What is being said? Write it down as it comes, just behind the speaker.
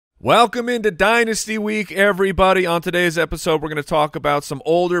Welcome into Dynasty Week, everybody. On today's episode, we're going to talk about some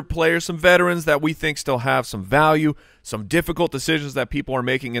older players, some veterans that we think still have some value, some difficult decisions that people are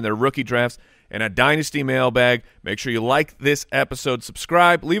making in their rookie drafts, and a Dynasty Mailbag. Make sure you like this episode,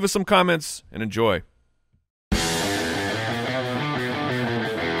 subscribe, leave us some comments, and enjoy.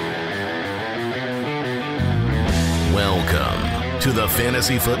 Welcome to the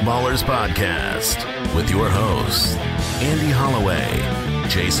Fantasy Footballers Podcast with your hosts, Andy Holloway,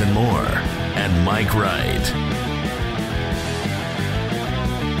 Jason Moore, and Mike Wright.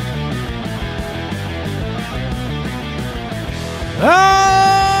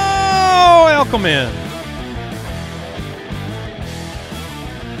 Oh, welcome in.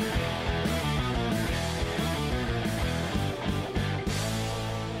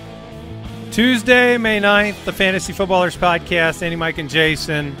 Tuesday, May 9th, the Fantasy Footballers Podcast. Andy, Mike, and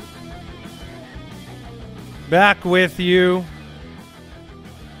Jason back with you.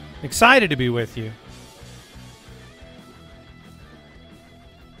 Excited to be with you.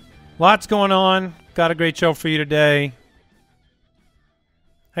 Lots going on. Got a great show for you today.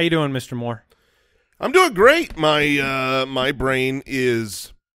 How you doing, Mr. Moore? I'm doing great. My brain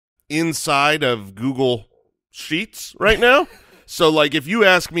is inside of Google Sheets right now. So, like, if you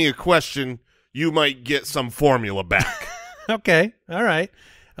ask me a question, you might get some formula back. Okay. All right.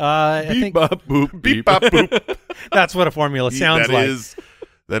 Beep, bop, boop. Beep, bop, boop. That's what a formula sounds like.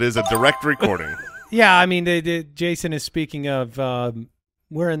 That is a direct recording. Yeah, I mean, Jason is speaking of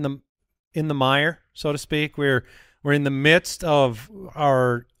we're in the mire, so to speak. We're in the midst of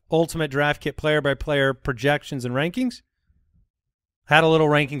our Ultimate Draft Kit player-by-player projections and rankings. Had a little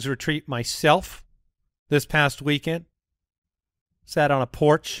rankings retreat myself this past weekend. Sat on a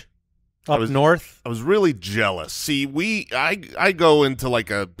porch up north. I was really jealous. See, I go into like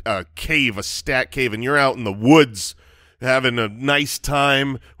a cave, a stat cave, and you're out in the woods having a nice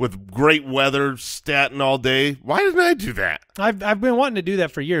time with great weather, statting all day. Why didn't I do that? I've been wanting to do that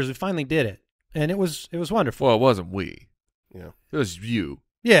for years. We finally did it, and it was wonderful. Well, it wasn't we. Yeah, it was you.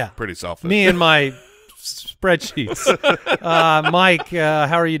 Yeah, pretty selfish. Me and my spreadsheets. Mike,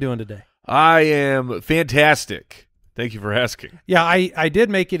 how are you doing today? I am fantastic. Thank you for asking. Yeah, I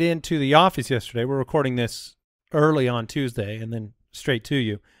did make it into the office yesterday. We're recording this early on Tuesday and then straight to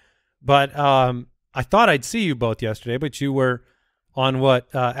you. But I thought I'd see you both yesterday, but you were on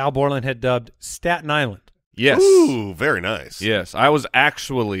what Al Borland had dubbed Staten Island. Yes. Ooh, very nice. Yes, I was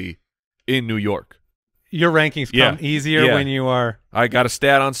actually in New York. Your rankings come easier when you are. I got a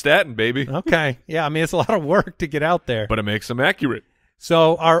stat on Stattin, baby. Okay. Yeah, I mean, it's a lot of work to get out there. But it makes them accurate.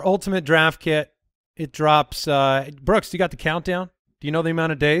 So our Ultimate Draft Kit, it drops. Brooks, do you got the countdown? Do you know the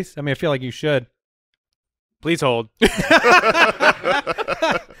amount of days? I mean, I feel like you should. Please hold.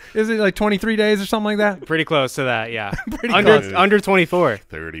 Is it like 23 days or something like that? Pretty close to that, yeah. Under 24.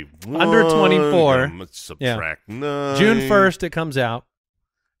 31. Under 24. Subtract 9. June 1st, it comes out.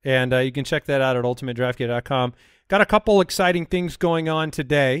 And you can check that out at ultimatedraftkit.com. Got a couple exciting things going on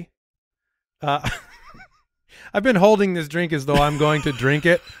today. I've been holding this drink as though I'm going to drink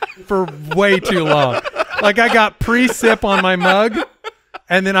it for way too long. Like I got pre-sip on my mug,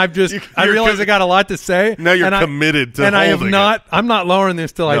 and then I realized I got a lot to say. Now you're committed to holding it. I'm not lowering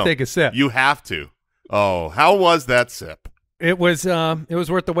this till I take a sip. You have to. Oh, how was that sip? It was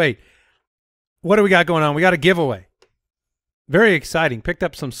worth the wait. What do we got going on? We got a giveaway. Very exciting. Picked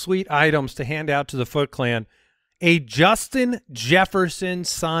up some sweet items to hand out to the Foot Clan. A Justin Jefferson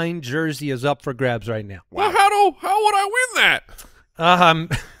signed jersey is up for grabs right now. Wow. Well, how would I win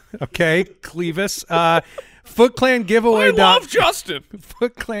that? Okay, Clevis. FootClan giveaway. I love Justin.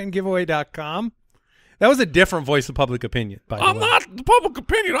 FootClangiveaway.com. That was a different voice of public opinion, by the way. I'm not the public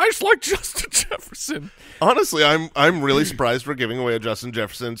opinion. I just like Justin Jefferson. Honestly, I'm really surprised we're giving away a Justin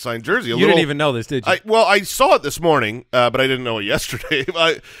Jefferson signed jersey. Didn't even know this, did you? I saw it this morning, but I didn't know it yesterday.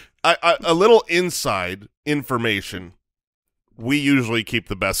 A little inside information. We usually keep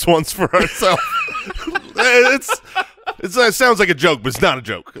the best ones for ourselves. It sounds like a joke, but it's not a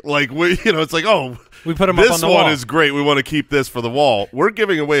joke. Like it's like, oh, we put them up on the wall. This one is great. We want to keep this for the wall. We're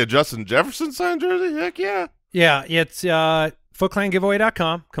giving away a Justin Jefferson signed jersey. Heck yeah! Yeah, it's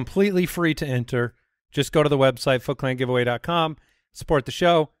footclangiveaway.com. Completely free to enter. Just go to the website footclangiveaway.com. Support the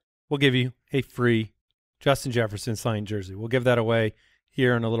show. We'll give you a free Justin Jefferson signed jersey. We'll give that away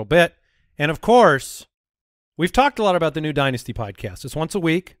here in a little bit. And of course, we've talked a lot about the new Dynasty podcast. It's once a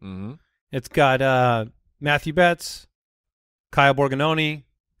week. Mm-hmm. It's got Matthew Betts, Kyle Borgononi,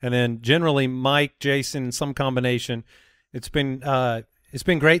 and then generally Mike, Jason, some combination. It's been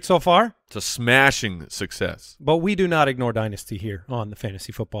great so far. It's a smashing success. But we do not ignore Dynasty here on the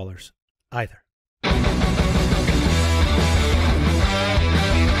Fantasy Footballers either.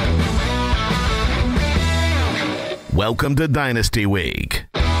 Welcome to Dynasty Week.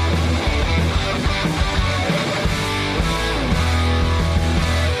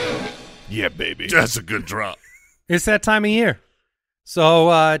 Yeah, baby. That's a good drop. It's that time of year.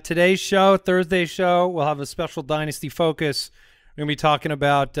 So today's show, Thursday's show, we'll have a special Dynasty focus. We're going to be talking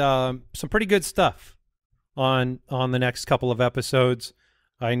about some pretty good stuff on the next couple of episodes.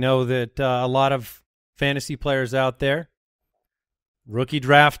 I know that a lot of fantasy players out there, rookie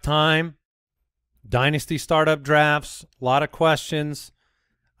draft time, Dynasty startup drafts, a lot of questions.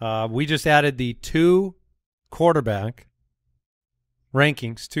 We just added the 2 quarterback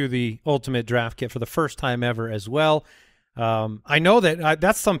rankings to the Ultimate Draft Kit for the first time ever as well. I know that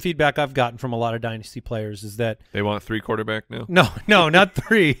that's some feedback I've gotten from a lot of Dynasty players is that They want 3 quarterback now? no, not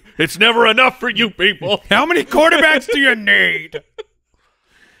 3. It's never enough for you people. How many quarterbacks do you need?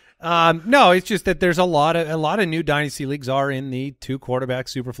 No, it's just that there's a lot of new Dynasty leagues are in the 2 quarterback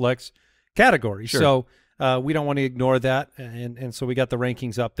Superflex category. Sure. So we don't want to ignore that, and so we got the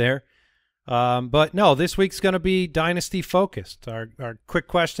rankings up there. But no, this week's going to be Dynasty focused. Our quick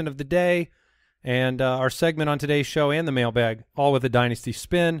question of the day and our segment on today's show and the mailbag, all with a Dynasty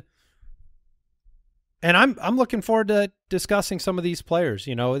spin. And I'm looking forward to discussing some of these players.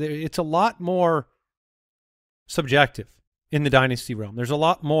 You know, it's a lot more subjective in the Dynasty realm. There's a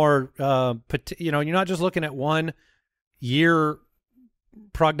lot more, you're not just looking at 1 year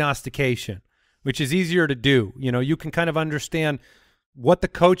prognostication, which is easier to do. You know, you can kind of understand what the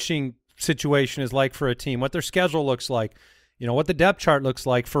coaching situation is like for a team, what their schedule looks like, you know, what the depth chart looks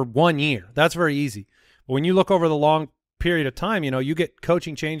like for 1 year. That's very easy. But when you look over the long period of time, you know, you get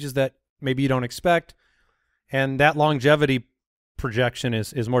coaching changes that maybe you don't expect, and that longevity projection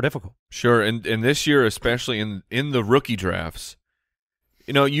is more difficult. Sure, and this year, especially in the rookie drafts,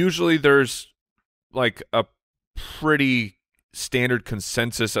 you know, usually there's like a pretty standard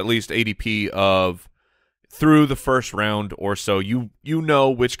consensus, at least ADP, of through the first round or so, you know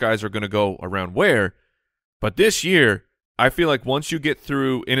which guys are going to go around where. But this year, I feel like once you get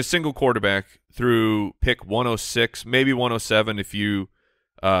through in a single quarterback through pick 106, maybe 107 if you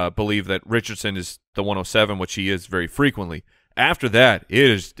believe that Richardson is the 107, which he is very frequently. After that,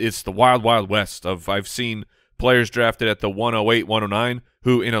 it's the wild, wild west of I've seen players drafted at the 108, 109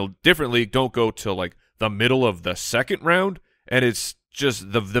 who in a different league don't go till like the middle of the second round, and it's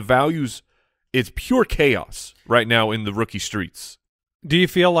just the values. It's pure chaos right now in the rookie streets. Do you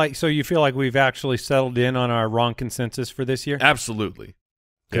feel like we've actually settled in on our wrong consensus for this year? Absolutely.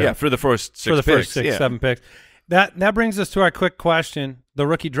 Good. Yeah, for the first 6 picks. First 6, 7 picks. That brings us to our quick question, the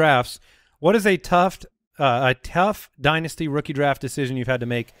rookie drafts. What is a tough Dynasty rookie draft decision you've had to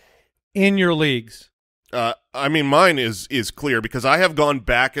make in your leagues? I mean, mine is clear because I have gone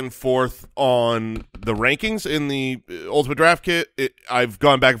back and forth on the rankings in the Ultimate Draft Kit. I've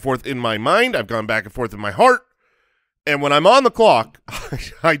gone back and forth in my mind. I've gone back and forth in my heart. And when I'm on the clock,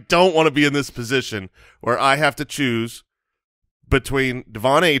 I don't want to be in this position where I have to choose between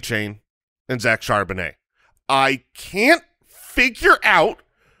Devon Achane and Zach Charbonnet. I can't figure out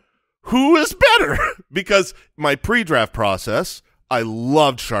who is better because my pre-draft process, I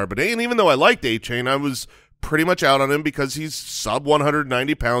loved Charbonnet, and even though I liked Achane, I was pretty much out on him because he's sub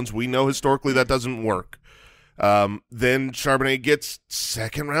 190 pounds. We know historically that doesn't work. Then Charbonnet gets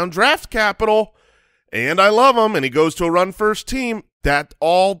second-round draft capital, and I love him, and he goes to a run-first team. That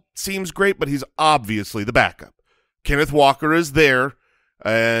all seems great, but he's obviously the backup. Kenneth Walker is there,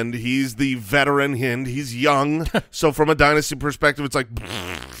 and he's the veteran hind. He's young, so from a dynasty perspective, it's like,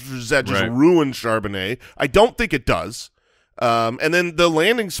 does that just ruin Charbonnet? I don't think it does. And then the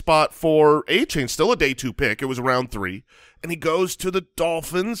landing spot for Achane, still a day 2 pick. It was round 3. And he goes to the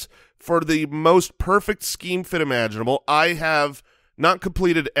Dolphins for the most perfect scheme fit imaginable. I have not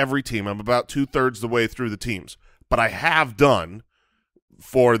completed every team. I'm about 2/3 the way through the teams. But I have done,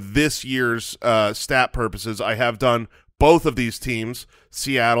 for this year's stat purposes, I have done both of these teams,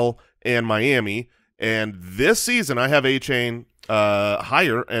 Seattle and Miami. And this season, I have Achane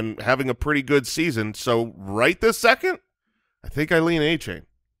higher and having a pretty good season. So right this second, I think I lean Achane.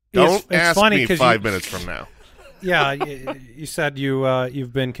 Don't ask me 5 minutes from now. Yeah, you said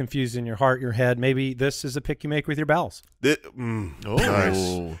you've been confused in your heart, your head. Maybe this is a pick you make with your bowels.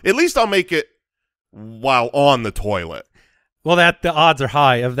 Nice. At least I'll make it while on the toilet. Well, the odds are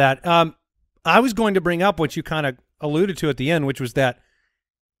high of that. I was going to bring up what you kind of alluded to at the end, which was that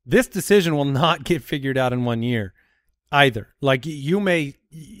this decision will not get figured out in 1 year either. Like, you may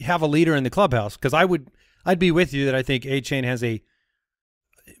have a leader in the clubhouse, because I'd be with you that I think Achane has a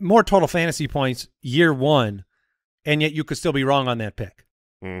more total fantasy points year 1, and yet you could still be wrong on that pick.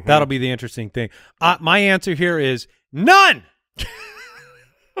 Mm-hmm. That'll be the interesting thing. My answer here is none.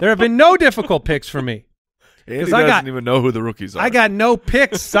 There have been no difficult picks for me. Andy 'Cause doesn't even know who the rookies are. I got no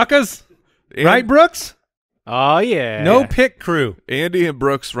picks, suckers. And- Right, Brooks? Oh, yeah. No pick crew. Andy and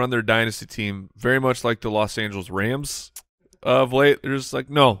Brooks run their dynasty team very much like the Los Angeles Rams of late. They're just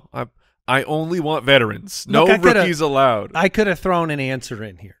like, no, I only want veterans. No Look, rookies allowed. I could have thrown an answer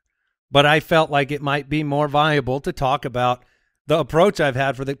in here, but I felt like it might be more viable to talk about the approach I've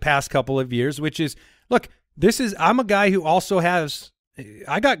had for the past couple of years, which is, look, I'm a guy who also has –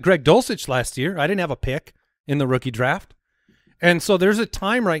 I got Greg Dulcich last year. I didn't have a pick in the rookie draft. And so there's a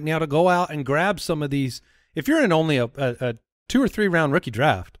time right now to go out and grab some of these – if you're in only a 2 or 3 round rookie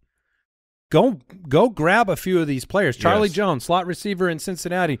draft, go grab a few of these players. Charlie Jones, slot receiver in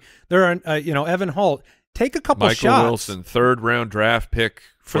Cincinnati. There are Evan Holt. Take a couple Michael shots. Wilson, 3rd round draft pick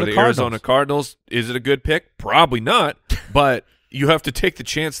for the Cardinals. Arizona Cardinals. Is it a good pick? Probably not, but you have to take the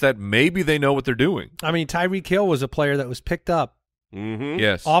chance that maybe they know what they're doing. I mean, Tyreek Hill was a player that was picked up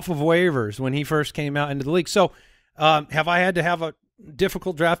Yes. off of waivers when he first came out into the league. So have I had to have a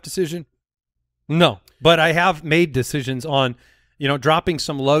difficult draft decision? No, but I have made decisions on, dropping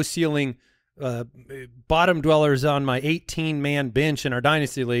some low ceiling bottom dwellers on my 18-man bench in our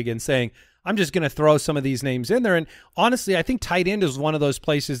dynasty league and saying, I'm just going to throw some of these names in there. And honestly, I think tight end is one of those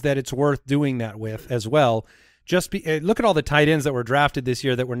places that it's worth doing that with as well. Look at all the tight ends that were drafted this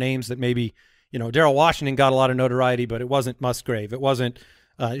year that were names that maybe, Darrell Washington got a lot of notoriety, but it wasn't Musgrave. It wasn't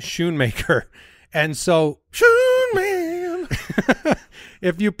Schoonmaker. And so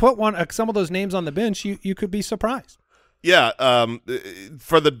if you put some of those names on the bench, you could be surprised. Yeah,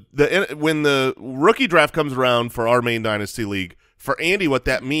 for when the rookie draft comes around for our main dynasty league, for Andy, what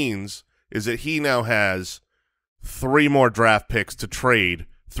that means is that he now has 3 more draft picks to trade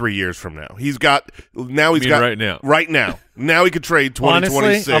 3 years from now. Right now. Now he could trade 2026.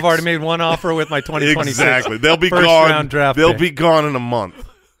 Honestly, I've already made one offer with my 2026. Exactly. They'll be first gone. round draft They'll pick. be gone in a month.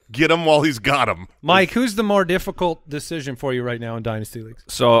 Get him while he's got him. Mike, who's the more difficult decision for you right now in dynasty leagues?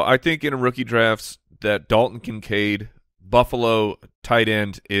 So I think in a rookie drafts that Dalton Kincaid, Buffalo tight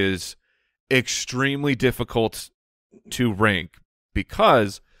end, is extremely difficult to rank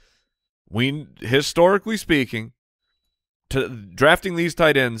because historically speaking, drafting these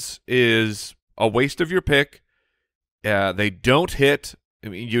tight ends is a waste of your pick. They don't hit. I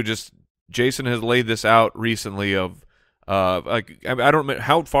mean, Jason has laid this out recently of I don't know,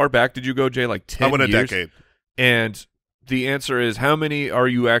 how far back did you go, Jay? Like 10 I went a years? decade. And the answer is, how many are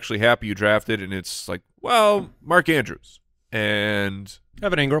you actually happy you drafted? And it's like, well, Mark Andrews and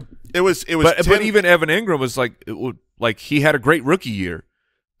Evan Ingram. It was but even Evan Ingram was like he had a great rookie year,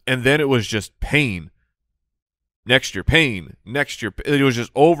 and then it was just pain. Next year, pain. Next year, it was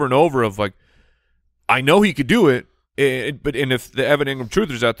just over and over of like, I know he could do it, but if the Evan Ingram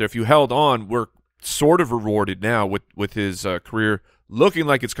truthers out there, if you held on, we're sort of rewarded now with his career looking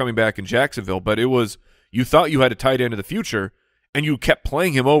like it's coming back in Jacksonville. But it was, you thought you had a tight end of the future, and you kept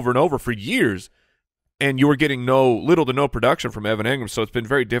playing him over and over for years, and you were getting little to no production from Evan Ingram. So it's been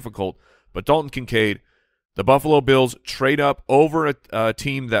very difficult. But Dalton Kincaid, the Buffalo Bills trade up over a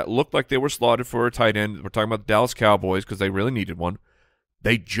team that looked like they were slotted for a tight end. We're talking about the Dallas Cowboys because they really needed one.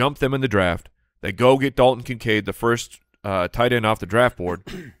 They jump them in the draft. They go get Dalton Kincaid, the first tight end off the draft board,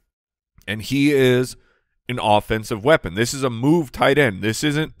 and he is an offensive weapon. This is a move tight end. This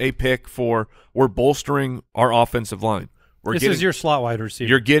isn't a pick for we're bolstering our offensive line. This is your slot wide receiver.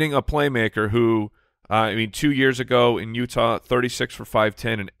 You're getting a playmaker who, 2 years ago in Utah, 36 for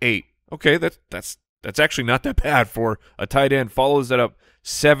 510 and 8. Okay, that's actually not that bad for a tight end. Follows that up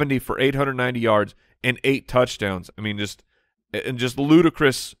 70 for 890 yards and 8 touchdowns. I mean, just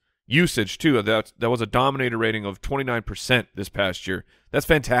ludicrous usage too. That was a dominator rating of 29% this past year. That's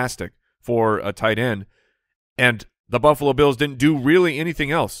fantastic for a tight end. And the Buffalo Bills didn't do really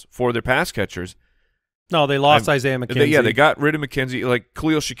anything else for their pass catchers. No, they lost Isaiah McKenzie. They got rid of McKenzie. Like,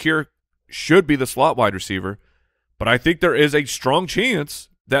 Khalil Shakir should be the slot wide receiver, but I think there is a strong chance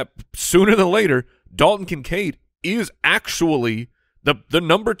that sooner than later, Dalton Kincaid is actually the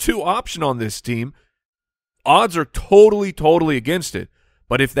number 2 option on this team. Odds are totally against it.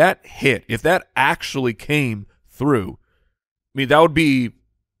 But if that hit, if that actually came through, I mean, that'll be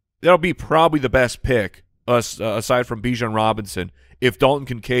probably the best pick aside from Bijan Robinson if Dalton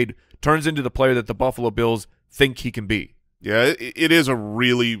Kincaid turns into the player that the Buffalo Bills think he can be. Yeah, it is a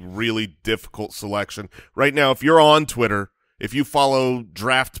really, really difficult selection. Right now, if you're on Twitter, if you follow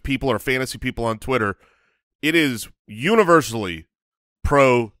draft people or fantasy people on Twitter, it is universally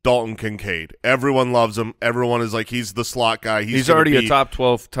pro Dalton Kincaid. Everyone loves him. Everyone is like, he's the slot guy. He's already a top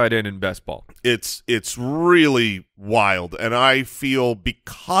 12 tight end in best ball. It's really wild, and I feel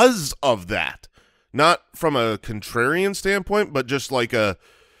because of that, not from a contrarian standpoint, but just like a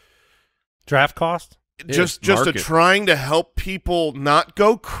draft cost. just trying to help people not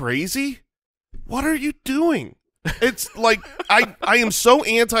go crazy. What are you doing? It's like I am so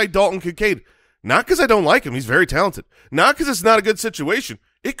anti Dalton Kincaid. Not because I don't like him. He's very talented. Not because it's not a good situation.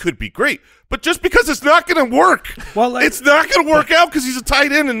 It could be great. But just because it's not going to work. Well, it's not going to work out because he's a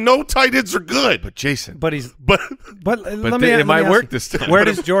tight end and no tight ends are good. But Jason. But it might work this time. Where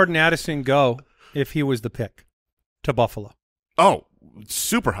does Jordan Addison go if he was the pick to Buffalo? Oh,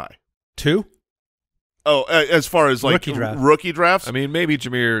 super high. 2? Oh, as far as like rookie drafts? I mean, maybe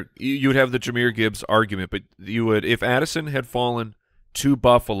Jahmyr, you would have the Jahmyr Gibbs argument, but you would, if Addison had fallen to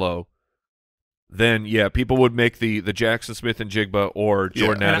Buffalo, then yeah, people would make the Jackson Smith and Jigba or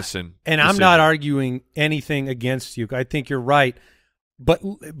Jordan Addison. And I'm not arguing anything against you. I think you're right. But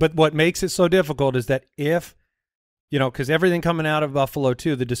what makes it so difficult is that if, because everything coming out of Buffalo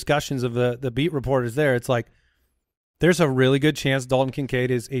too, the discussions of the beat reporters there, it's like, there's a really good chance Dalton Kincaid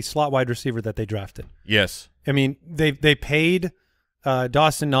is a slot wide receiver that they drafted. Yes. I mean, they paid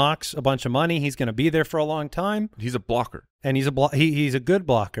Dawson Knox a bunch of money. He's going to be there for a long time. He's a blocker. And he's a good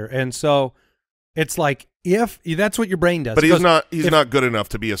blocker. And so it's like if that's what your brain does. But he's not good enough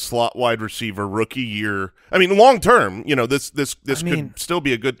to be a slot wide receiver rookie year. I mean, long term, this could still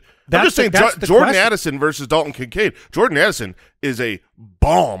be a good. I'm just saying Jordan Addison versus Dalton Kincaid. Jordan Addison is a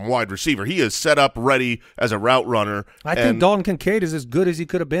bomb wide receiver. He is set up ready as a route runner. I think Dalton Kincaid is as good as he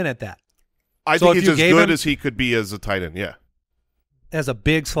could have been at that. I think he's as good as he could be as a tight end, yeah. As a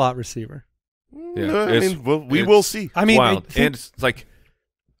big slot receiver. Yeah, we will see. I mean, wild. And it's like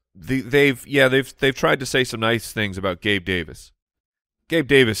they've tried to say some nice things about Gabe Davis. Gabe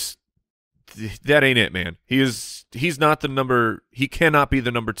Davis, that ain't it, man. He's not the number. He cannot be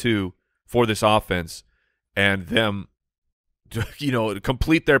the number 2 for this offense, and them,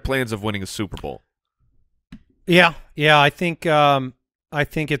 complete their plans of winning a Super Bowl. Yeah. I think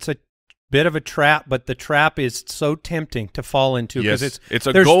it's a bit of a trap, but the trap is so tempting to fall into because it's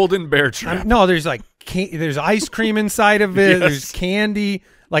a golden bear trap. No, there's there's ice cream inside of it. Yes. There's candy.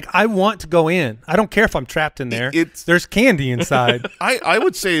 Like, I want to go in. I don't care if I'm trapped in there. There's candy inside. I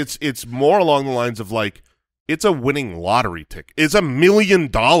would say it's more along the lines of like, it's a winning lottery ticket. It's $1 million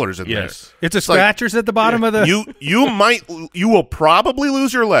in there. It's a scratchers at the bottom of the. You will probably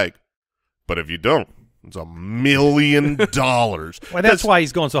lose your leg, but if you don't, it's $1 million. Well, that's why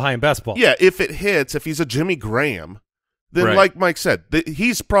he's going so high in best ball. Yeah, if it hits, if he's a Jimmy Graham, then like Mike said,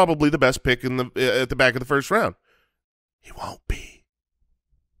 he's probably the best pick at the back of the first round. He won't be.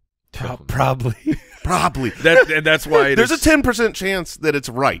 Probably. That's why there's a 10% chance that it's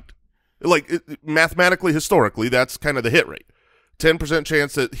right. Like mathematically, historically, that's kind of the hit rate. 10%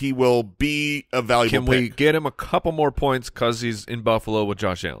 chance that he will be a valuable Can we pick. get him a couple more points because he's in Buffalo with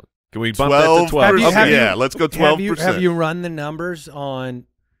Josh Allen? Can we bump that to 12? Let's go 12%. Have you run the numbers on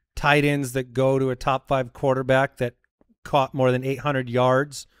tight ends that go to a top 5 quarterback that caught more than 800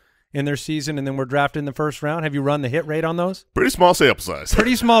 yards in their season and then were drafted in the first round? Have you run the hit rate on those? Pretty small sample size.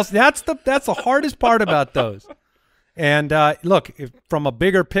 Pretty small. That's the hardest part about those. And look, from a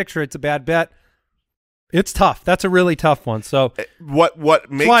bigger picture, it's a bad bet. It's tough. That's a really tough one. So what makes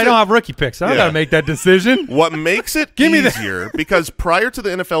that's why I don't have rookie picks. I don't got to make that decision. What makes it easier, because prior to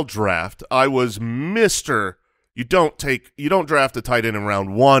the NFL draft, I was Mr. You don't draft a tight end in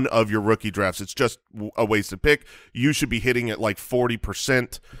round 1 of your rookie drafts. It's just a wasted pick. You should be hitting it like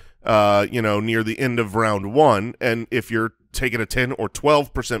 40%, near the end of round 1. And if you're taking a 10 or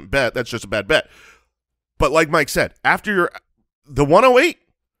 12% bet, that's just a bad bet. But like Mike said, after the 108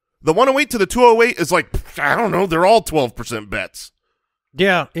 to the 208 is like, I don't know, they're all 12% bets.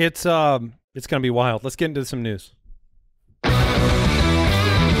 Yeah, it's going to be wild. Let's get into some news.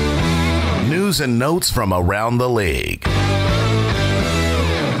 News and notes from around the league.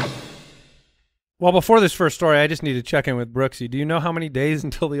 Well, before this first story, I just need to check in with Brooksy. Do you know how many days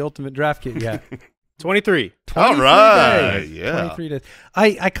until the ultimate draft kit yet? 23. All right. Days. Yeah. 23 days.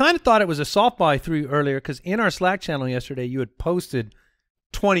 I kind of thought it was a softball I threw earlier because in our Slack channel yesterday, you had posted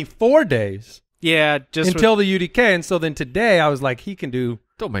 24 days. Yeah, just until the UDK. And so then today I was like, he can do.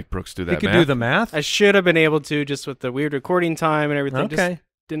 Don't make Brooks do that. He can do the math. I should have been able to just with the weird recording time and everything. Okay. Just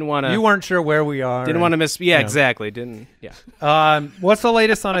didn't want to. You weren't sure where we are. Didn't want to miss. Yeah, exactly. Didn't. Yeah. What's the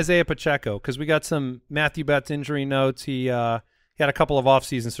latest on Isaiah Pacheco? Because we got some Matthew Betts injury notes. He had a couple of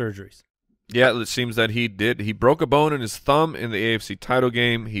off-season surgeries. Yeah, it seems that he did. He broke a bone in his thumb in the AFC title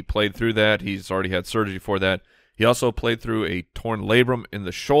game. He played through that. He's already had surgery for that. He also played through a torn labrum in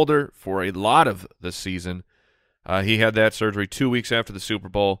the shoulder for a lot of the season. He had that surgery 2 weeks after the Super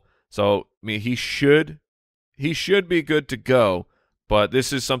Bowl. So, I mean, he should be good to go, but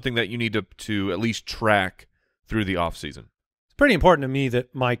this is something that you need to at least track through the offseason. It's pretty important to me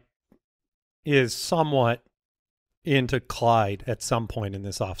that my is somewhat into Clyde at some point in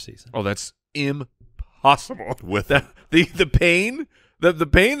this offseason. Oh, that's impossible. With the pain, the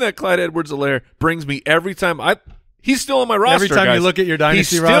pain that Clyde Edwards-Helaire brings me every time he's still on my roster. Every time guys. you look at your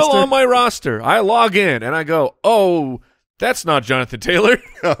Dynasty he's roster. still on my roster. I log in and I go, oh, that's not Jonathan Taylor.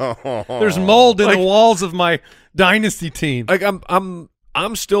 There's mold in the walls of my Dynasty team. Like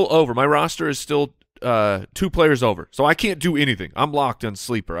I'm still over. My roster is still 2 players over, so I can't do anything. I'm locked on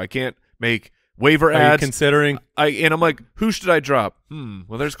sleeper. I can't make waiver Are ads. you considering? And I'm like, who should I drop?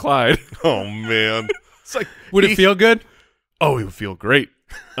 Well, there's Clyde. Oh man, It's like, Would it feel good? Oh, he would feel great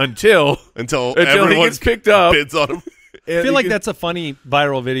until until he everyone gets picked up. bids on him. I feel like that's a funny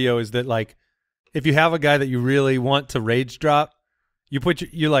viral video. Is that like if you have a guy that you really want to rage drop, you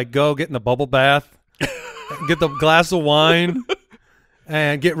like go get in the bubble bath, get the glass of wine.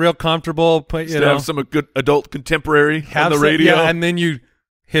 And get real comfortable. Have some good adult contemporary on the radio. Yeah, and then you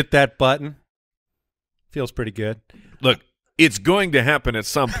hit that button. Feels pretty good. Look, it's going to happen at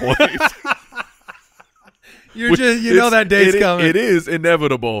some point. You know that day's coming. It is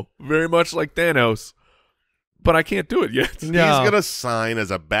inevitable, very much like Thanos. But I can't do it yet. No. He's going to sign as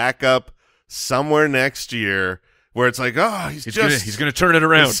a backup somewhere next year where it's like, oh, he's going to turn it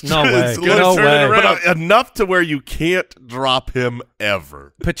around. No way. No way. But enough to where you can't drop him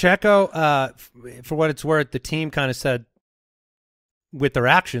ever. Pacheco, for what it's worth, the team kind of said with their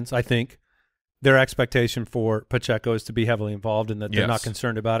actions, I think, their expectation for Pacheco is to be heavily involved and that they're not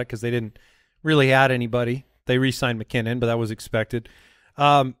concerned about it because they didn't really add anybody. They re-signed McKinnon, but that was expected.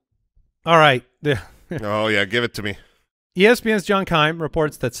 All right. Oh, yeah, give it to me. ESPN's John Keim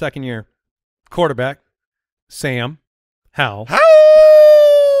reports that second-year quarterback Sam Howell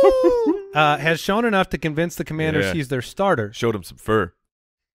has shown enough to convince the Commanders he's their starter. Showed him some fur.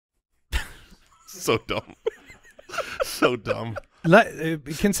 So dumb. So dumb.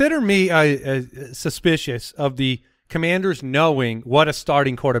 Consider me suspicious of the Commanders knowing what a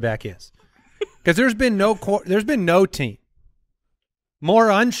starting quarterback is, because there's been no team more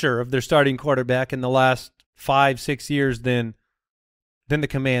unsure of their starting quarterback in the last 5-6 years than the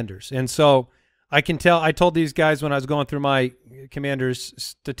Commanders, and so. I can tell. I told these guys when I was going through my Commanders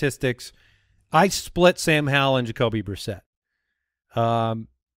statistics, I split Sam Howell and Jacoby Brissett.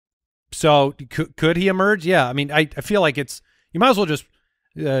 So could he emerge? Yeah. I mean, I feel like you might as well just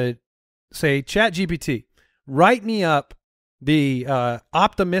say, ChatGPT, write me up the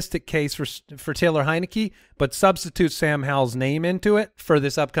optimistic case for Taylor Heineke, but substitute Sam Howell's name into it for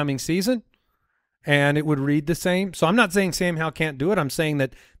this upcoming season. And it would read the same. So I'm not saying Sam Howell can't do it. I'm saying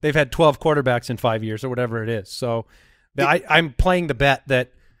that they've had 12 quarterbacks in 5 years or whatever it is. So I'm playing the bet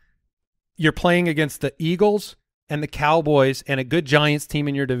that you're playing against the Eagles and the Cowboys and a good Giants team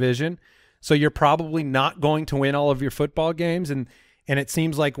in your division. So you're probably not going to win all of your football games. And it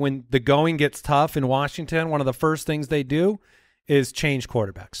seems like when the going gets tough in Washington, one of the first things they do is change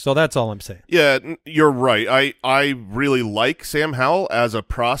quarterbacks. So that's all I'm saying. Yeah, you're right. I really like Sam Howell as a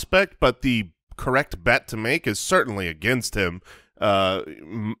prospect, but the correct bet to make is certainly against him.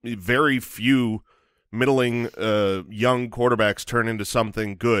 Very few middling young quarterbacks turn into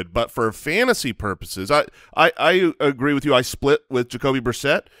something good. But for fantasy purposes, I agree with you. I split with Jacoby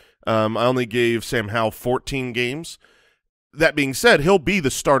Brissett. I only gave Sam Howell 14 games. That being said, he'll be the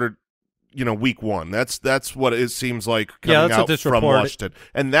starter, week 1. That's what it seems like coming out from Washington.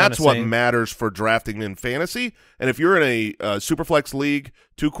 And that's what matters for drafting in fantasy. And if you're in a Superflex league,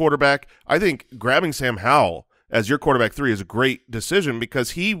 2-quarterback, I think grabbing Sam Howell as your quarterback 3 is a great decision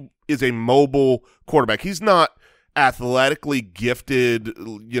because he is a mobile quarterback. He's not athletically gifted,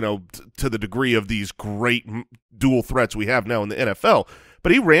 to the degree of these great dual threats we have now in the NFL.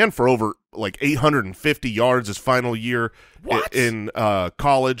 But he ran for over 850 yards his final year in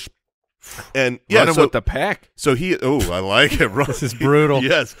college. And running with the pack. So I like it. This is brutal.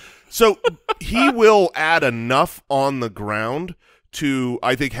 Yes. So he will add enough on the ground to,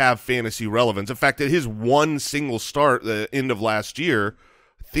 I think, have fantasy relevance. In fact, at his one single start the end of last year,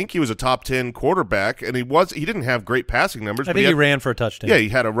 I think he was a top 10 quarterback, and he didn't have great passing numbers. I think he ran for a touchdown. Yeah, he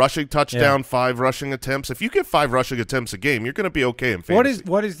had a rushing touchdown, 5 rushing attempts. If you get 5 rushing attempts a game, you're going to be okay in fantasy.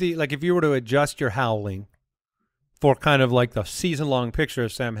 What is the if you were to adjust your howling for kind of like the season-long picture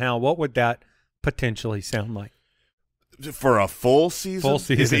of Sam Howell, what would that potentially sound like? For a full season? Full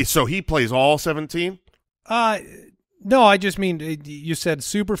season. So he plays all 17? No, I just mean you said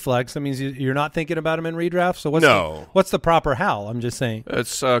super flex. That means you're not thinking about him in redraft. So what's the proper Howell? I'm just saying.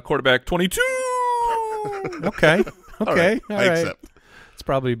 It's quarterback 22. Okay. All right. I accept. It's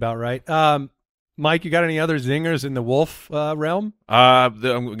probably about right. Mike, you got any other zingers in the Wolf realm? I'm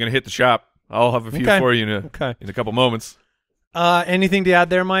going to hit the shop. I'll have a few for you in a couple moments. Anything to add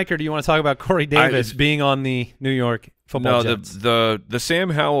there, Mike, or do you want to talk about Corey Davis being on the New York Football Jets? The Sam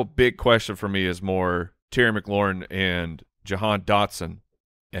Howell big question for me is more Terry McLaurin and Jahan Dotson,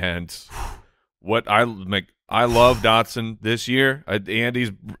 and what I love Dotson this year.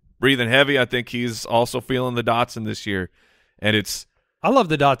 Andy's breathing heavy. I think he's also feeling the Dotson this year, and I love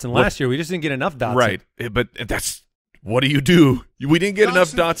the Dotson last year. We just didn't get enough Dotson. Right, but that's what do you do? We didn't get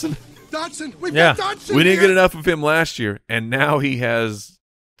enough Dotson. We've got Dotson. We didn't get enough of him last year, and now he has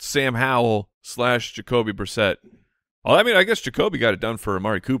Sam Howell / Jacoby Brissett. Well, I mean, I guess Jacoby got it done for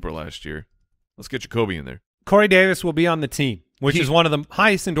Amari Cooper last year. Let's get Jacoby in there. Corey Davis will be on the team, which is one of the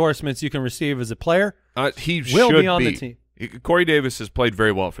highest endorsements you can receive as a player. He will should be on the team. Corey Davis has played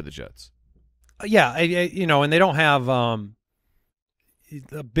very well for the Jets. Yeah, and they don't have a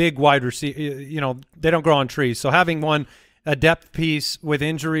big wide receiver. They don't grow on trees. So having a depth piece with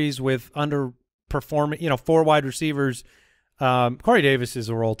injuries, with underperforming, 4 wide receivers, Corey Davis is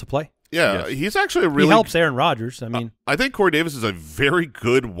a role to play. Yeah, yes. He's actually he helps Aaron Rodgers. I mean, I think Corey Davis is a very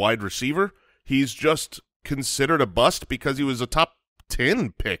good wide receiver. He's just considered a bust because he was a top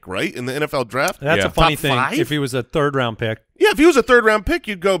 10 pick, right, in the NFL draft. That's a funny top thing. 5? If he was a third-round pick, yeah, if he was a third-round pick,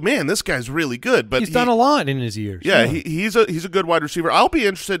 you'd go, man, this guy's really good. But he's done a lot in his years. Yeah, he's a good wide receiver. I'll be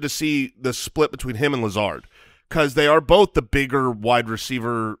interested to see the split between him and Lazard, because they are both the bigger wide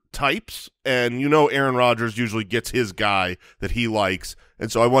receiver types, and Aaron Rodgers usually gets his guy that he likes,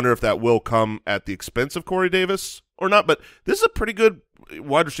 and so I wonder if that will come at the expense of Corey Davis or not. But this is a pretty good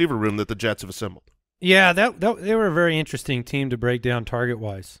wide receiver room that the Jets have assembled. Yeah, they were a very interesting team to break down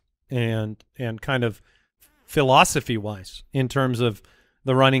target-wise and kind of philosophy-wise in terms of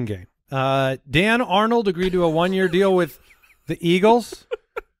the running game. Dan Arnold agreed to a 1-year deal with the Eagles.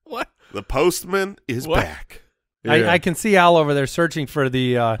 What? The postman is back. I can see Al over there searching for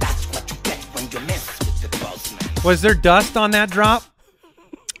the was there dust on that drop?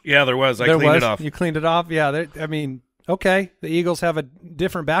 Yeah, there was. I cleaned it off. You cleaned it off? Yeah. Okay. The Eagles have a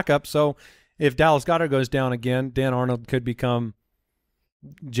different backup, so if Dallas Goedert goes down again, Dan Arnold could become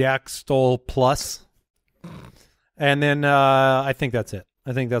Jack Stoll plus. And then I think that's it.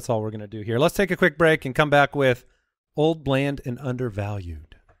 I think that's all we're going to do here. Let's take a quick break and come back with Old, Bland, and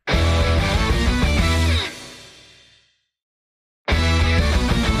Undervalued.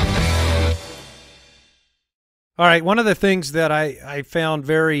 All right, one of the things that I found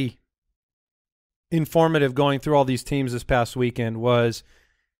very informative going through all these teams this past weekend was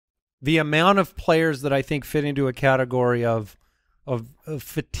the amount of players that I think fit into a category of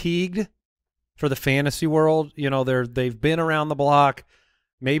fatigued for the fantasy world. They've been around the block.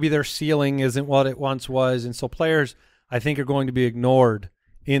 Maybe their ceiling isn't what it once was, and so players I think are going to be ignored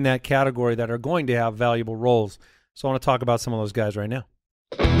in that category that are going to have valuable roles. So I want to talk about some of those guys right now.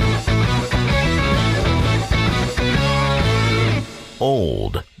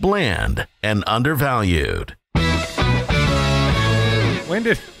 Old, Bland, and Undervalued. When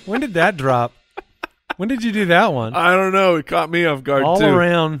did that drop? When did you do that one? I don't know. It caught me off guard, All too.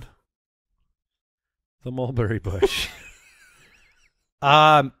 around the mulberry bush.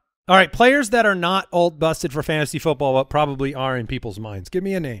 All right, players that are not old busted for fantasy football but probably are in people's minds. Give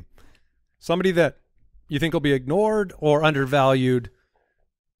me a name. Somebody that you think will be ignored or undervalued.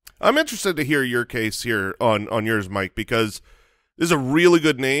 I'm interested to hear your case here on yours, Mike, because this is a really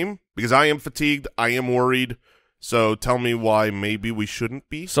good name, because I am fatigued. I am worried. So tell me why maybe we shouldn't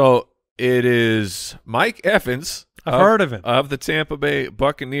be. So it is Mike Evans. I've heard of him. Of the Tampa Bay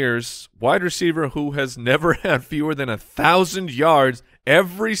Buccaneers, wide receiver who has never had fewer than 1,000 yards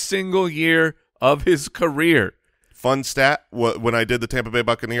every single year of his career. Fun stat, when I did the Tampa Bay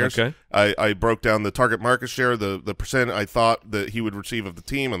Buccaneers, okay. I broke down the target market share, the percent I thought that he would receive of the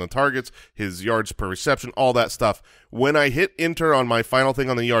team on the targets, his yards per reception, all that stuff. When I hit enter on my final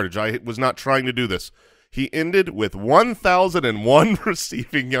thing on the yardage, I was not trying to do this. He ended with 1,001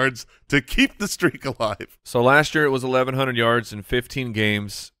 receiving yards to keep the streak alive. So last year it was 1,100 yards in 15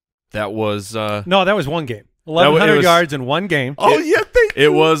 games. That was no, that was one game. 1,100 yards in one game. Oh, yeah, thank you.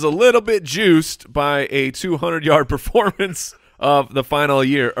 It was a little bit juiced by a 200-yard performance of the final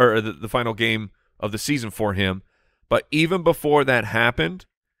year, or the final game of the season for him. But even before that happened,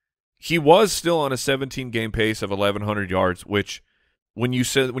 he was still on a 17-game pace of 1,100 yards, which when you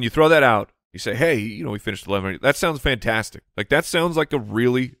throw that out, you say, hey, we finished 1,100. That sounds fantastic. Like, that sounds like a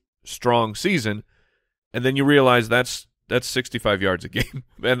really strong season. And then you realize that's 65 yards a game,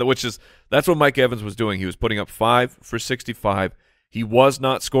 and that's what Mike Evans was doing. He was putting up 5 for 65. He was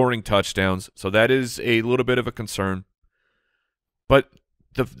not scoring touchdowns, so that is a little bit of a concern. But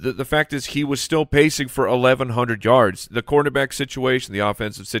the fact is he was still pacing for 1,100 yards. The quarterback situation, the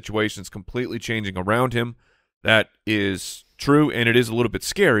offensive situation is completely changing around him. That is true, and it is a little bit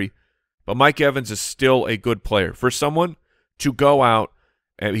scary, but Mike Evans is still a good player. For someone to go out,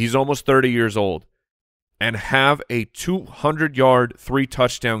 and he's almost 30 years old, and have a 200-yard,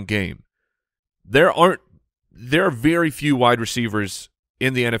 3-touchdown game, there are very few wide receivers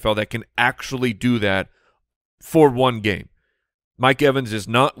in the NFL that can actually do that for one game. Mike Evans is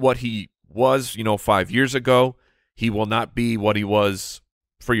not what he was, 5 years ago. He will not be what he was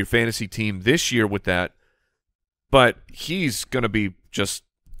for your fantasy team this year with that. But he's going to be just,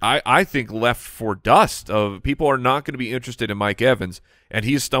 I think, left for dust. People are not going to be interested in Mike Evans, and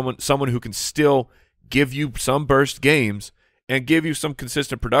he's someone who can still give you some burst games and give you some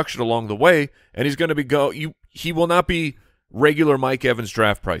consistent production along the way, and he's going to he will not be regular Mike Evans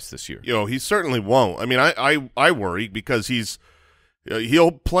draft price this year. He certainly won't. I mean, I worry because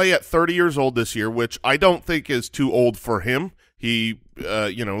he'll play at 30 years old this year, which I don't think is too old for him. He,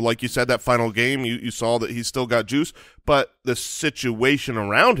 like you said, that final game, you saw that he's still got juice, but the situation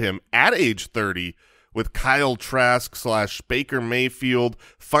around him at age 30 with Kyle Trask / Baker Mayfield,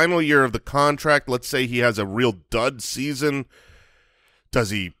 final year of the contract, let's say he has a real dud season, does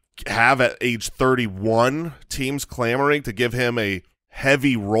he have at age 31 teams clamoring to give him a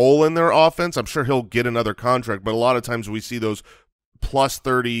heavy role in their offense? I'm sure he'll get another contract, but a lot of times we see those plus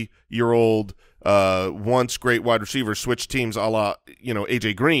 30-year-old once great wide receivers switch teams a la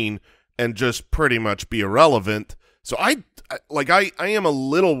AJ Green and just pretty much be irrelevant. So I am a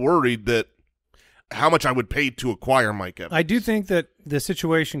little worried that how much I would pay to acquire Mike Evans. I do think that the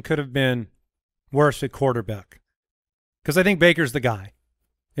situation could have been worse at quarterback because I think Baker's the guy.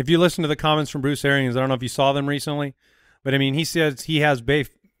 If you listen to the comments from Bruce Arians, I don't know if you saw them recently, but I mean, he says he had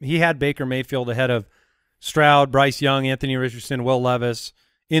Baker Mayfield ahead of Stroud, Bryce Young, Anthony Richardson, Will Levis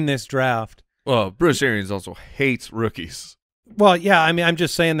in this draft. Well, Bruce Arians also hates rookies. Well, yeah, I mean, I'm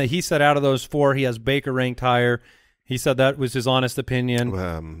just saying that he said out of those four, he has Baker ranked higher. He said that was his honest opinion.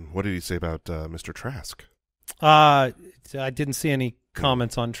 What did he say about Mr. Trask? I didn't see any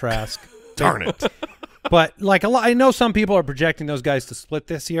comments on Trask. Darn it. But I know some people are projecting those guys to split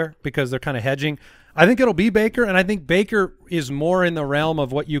this year because they're kind of hedging. I think it'll be Baker, and I think Baker is more in the realm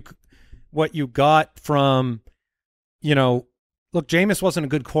of what you got from, look, Jameis wasn't a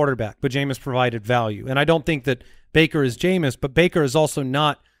good quarterback, but Jameis provided value. And I don't think that Baker is Jameis, but Baker is also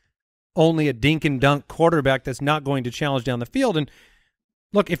not only a dink and dunk quarterback that's not going to challenge down the field. And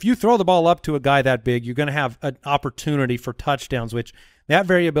look, if you throw the ball up to a guy that big, you're going to have an opportunity for touchdowns, which that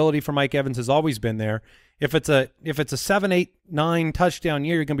variability for Mike Evans has always been there. If it's a 7, 8, 9 touchdown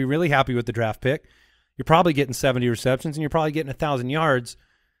year, you're going to be really happy with the draft pick. You're probably getting 70 receptions, and you're probably getting 1,000 yards.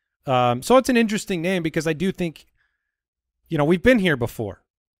 So it's an interesting name because I do think, we've been here before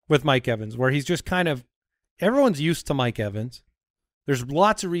with Mike Evans where he's just kind of – everyone's used to Mike Evans. There's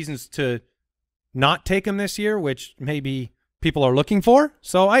lots of reasons to not take him this year, which maybe people are looking for.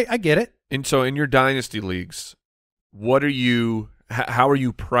 So I get it. And so in your dynasty leagues, how are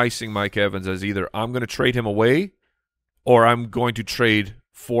you pricing Mike Evans as either I'm going to trade him away or I'm going to trade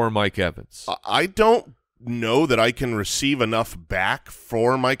for Mike Evans? I don't know that I can receive enough back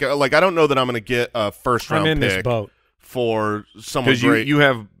for Mike. I don't know that I'm going to get a first-round pick this boat for someone great. You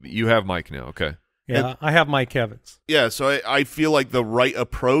have Mike now, okay. Yeah, I have Mike Evans. Yeah, so I feel like the right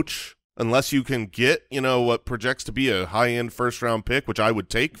approach, unless you can get, what projects to be a high-end first-round pick, which I would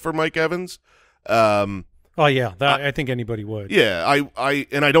take for Mike Evans. I think anybody would. Yeah,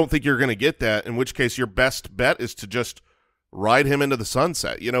 I don't think you're going to get that, in which case your best bet is to just ride him into the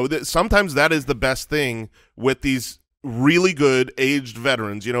sunset. Sometimes that is the best thing with these really good aged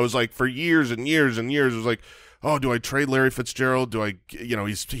veterans. It's like for years and years and years, it was like, oh, do I trade Larry Fitzgerald? Do I,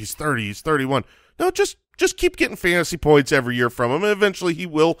 he's 30, he's 31. No, just keep getting fantasy points every year from him, and eventually he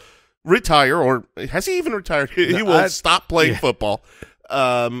will retire, or has he even retired? He will stop playing football.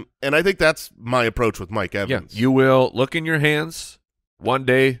 And I think that's my approach with Mike Evans. Yeah, you will look in your hands. One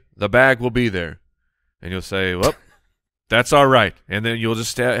day the bag will be there, and you'll say, well, that's all right. And then you'll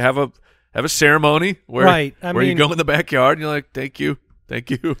just have a ceremony where you go in the backyard and you're like, thank you. Thank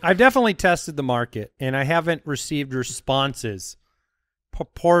you. I've definitely tested the market, and I haven't received responses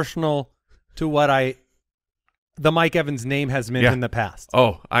proportional to what the Mike Evans name has meant in the past.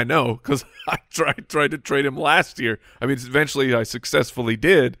 Oh, I know, because I tried to trade him last year. I mean, eventually I successfully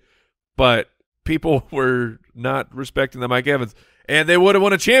did, but people were not respecting the Mike Evans, and they would have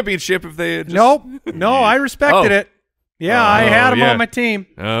won a championship if they had just... No, I respected it. Yeah, I had him on my team.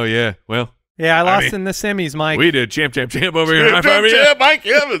 Oh, yeah, well... Yeah, I lost in the semis, Mike. We did. Champ over here. Champ, Mike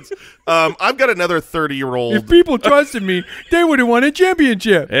Evans. I've got another 30-year-old. If people trusted me, they would have won a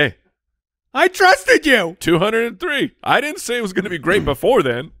championship. Hey. I trusted you. 203. I didn't say it was going to be great before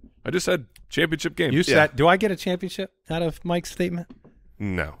then. I just said Championship game. You said, do I get a championship out of Mike's statement?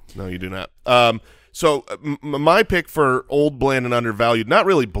 No, you do not. My pick for old, bland, and undervalued, not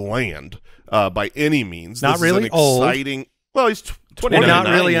really bland by any means. Not this really is an exciting, old. Well, he's 29. Or not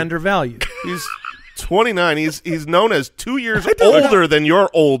really undervalued. He's 29. He's known as 2 years older than your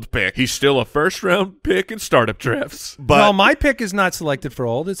old pick. He's still a first-round pick in startup drafts. But no, my pick is not selected for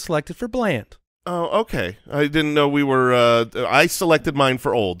old. It's selected for bland. Oh, okay. I didn't know we were I selected mine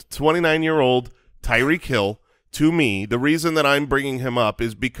for old. 29-year-old Tyreek Hill. To me, the reason that I'm bringing him up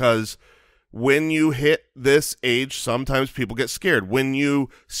is because when you hit this age, sometimes people get scared. When you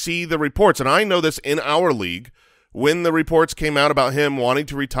see the reports, and I know this in our league, when the reports came out about him wanting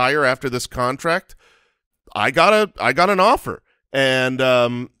to retire after this contract, I got an offer. And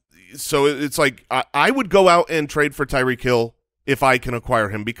so it's like I would go out and trade for Tyreek Hill if I can acquire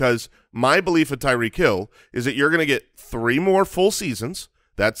him, because my belief in Tyreek Hill is that you're going to get 3 more full seasons.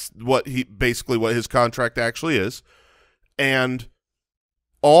 That's what what his contract actually is. And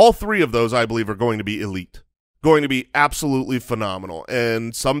all 3 of those, I believe, are going to be elite, going to be absolutely phenomenal.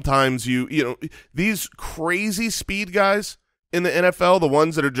 And sometimes you know, these crazy speed guys in the NFL, the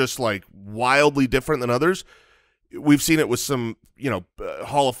ones that are just like wildly different than others, we've seen it with some,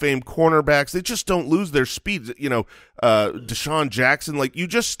 Hall of Fame cornerbacks. They just don't lose their speed. Deshaun Jackson, like, you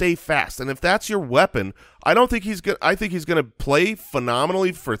just stay fast. And if that's your weapon, I think he's going to play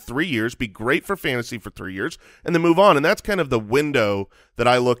phenomenally for 3 years, be great for fantasy for 3 years, and then move on. And that's kind of the window that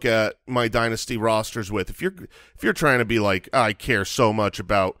I look at my dynasty rosters with. If you're trying to be like, I care so much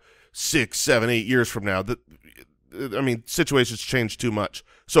about 6, 7, 8 years from now, situations change too much.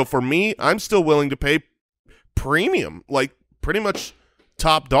 So for me, I'm still willing to pay premium, like pretty much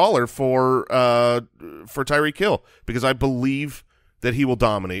top dollar for Tyreek Hill, because I believe that he will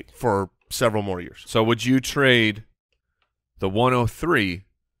dominate for several more years. So would you trade the 103?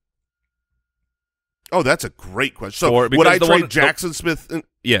 Oh, that's a great question. So would I trade Jackson Smith and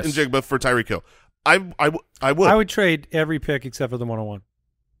Jigba for Tyreek Hill? I would. I would trade every pick except for the 101.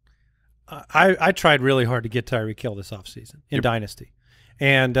 I tried really hard to get Tyreek Hill this offseason in Dynasty.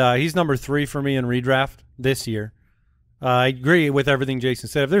 And he's number 3 for me in redraft this year. I agree with everything Jason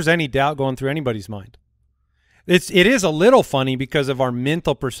said. If there's any doubt going through anybody's mind, it is a little funny because of our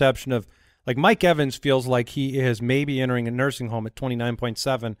mental perception of, like, Mike Evans feels like he is maybe entering a nursing home at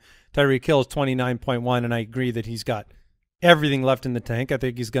 29.7. Tyreek Hill is 29.1, and I agree that he's got everything left in the tank. I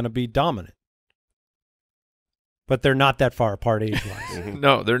think he's going to be dominant. But they're not that far apart age-wise.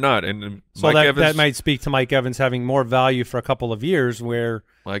 No, they're not. And so that might speak to Mike Evans having more value for a couple of years, where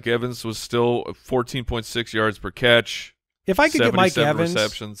Mike Evans was still 14.6 yards per catch. If I could get Mike Evans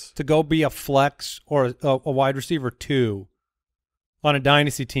receptions to go be a flex or a wide receiver 2 on a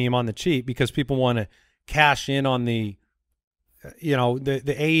dynasty team on the cheap, because people want to cash in on the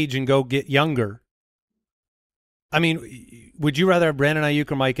age and go get younger. I mean, would you rather have Brandon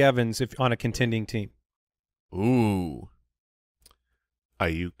Ayuk or Mike Evans if on a contending team? Ooh,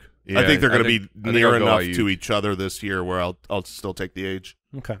 Ayuk. Yeah, I think they're going to be near enough to each other this year where I'll still take the age.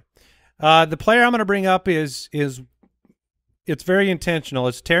 Okay. The player I'm going to bring up is it's very intentional.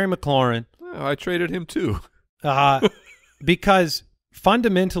 It's Terry McLaurin. Oh, I traded him too. Because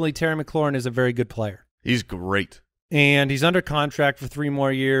fundamentally Terry McLaurin is a very good player. He's great. And he's under contract for 3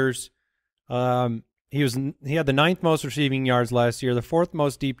 more years. He had the 9th most receiving yards last year, the 4th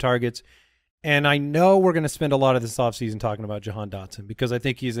most deep targets. And I know we're going to spend a lot of this offseason talking about Jahan Dotson, because I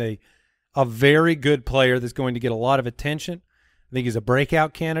think he's a very good player that's going to get a lot of attention. I think he's a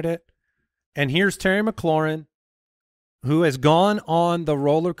breakout candidate. And here's Terry McLaurin, who has gone on the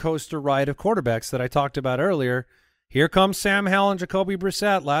roller coaster ride of quarterbacks that I talked about earlier. Here comes Sam Howell and Jacoby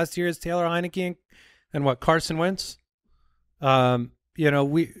Brissett. Last year is Taylor Heineke and Carson Wentz.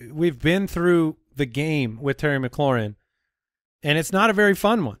 We've been through the game with Terry McLaurin. And it's not a very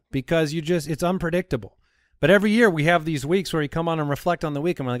fun one because it's unpredictable. But every year we have these weeks where you come on and reflect on the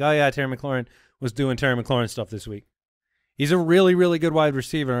week, and we're like, oh, yeah, Terry McLaurin was doing Terry McLaurin stuff this week. He's a really, really good wide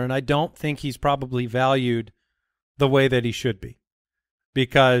receiver, and I don't think he's probably valued the way that he should be,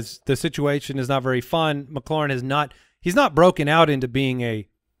 because the situation is not very fun. McLaurin he's not broken out into being a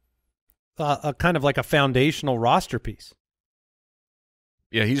kind of like a foundational roster piece.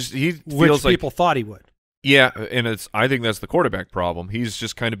 Yeah, he feels which like people thought he would. Yeah, and I think that's the quarterback problem. He's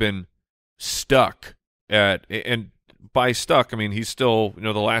just kind of been stuck and by stuck, I mean he's still,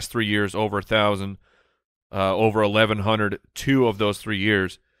 the last 3 years over 1,000, over 1,100, 2 of those 3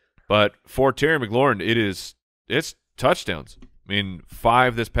 years. But for Terry McLaurin, it's touchdowns. I mean,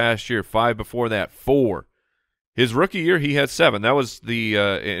 5 this past year, 5 before that, 4. His rookie year, he had 7. That was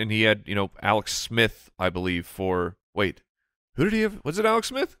and he had, Alex Smith, I believe, Who did he have? Was it Alex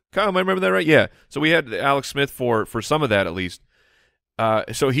Smith? Kyle, am I remember that right? Yeah. So we had Alex Smith for some of that at least.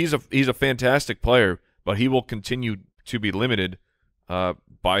 So he's a fantastic player, but he will continue to be limited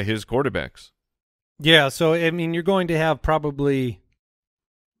by his quarterbacks. Yeah, so I mean, you're going to have probably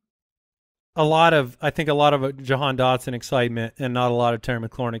a lot of Jahan Dotson excitement and not a lot of Terry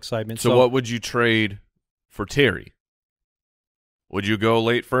McLaurin excitement. So what would you trade for Terry? Would you go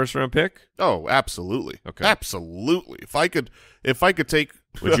late first-round pick? Oh, absolutely. Okay. Absolutely. If I could take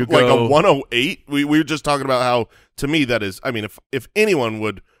Would you like go- a 108, we were just talking about how, to me, that is, I mean, if anyone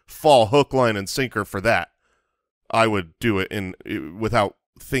would fall hook, line, and sinker for that, I would do it without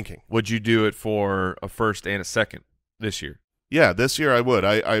thinking. Would you do it for a first and a second this year? Yeah, this year I would.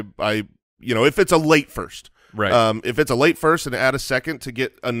 I if it's a late first. Right. If it's a late first and add a second to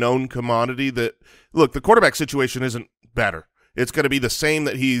get a known commodity that – look, the quarterback situation isn't better. It's going to be the same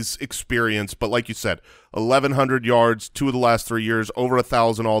that he's experienced, but like you said, 1,100 yards, 2 of the last 3 years, over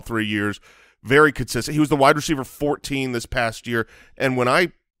 1,000 all 3 years, very consistent. He was the wide receiver 14 this past year, and when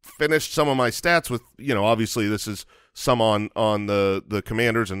I finished some of my stats with, obviously this is some on the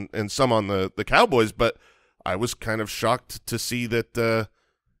Commanders and some on the Cowboys, but I was kind of shocked to see that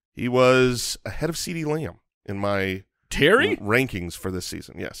he was ahead of CeeDee Lamb in my Terry rankings for this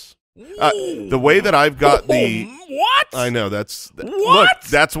season, yes. The way that I've got what? I know that's What? Look,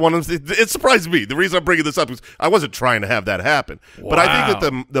 that's one of it surprised me. The reason I'm bringing this up is I wasn't trying to have that happen, but I think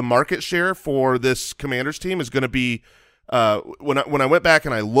that the market share for this Commanders team is going to be when I went back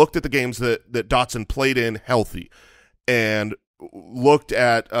and I looked at the games that Dotson played in healthy and looked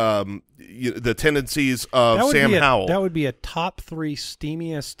at the tendencies of Sam Howell. That would be a top 3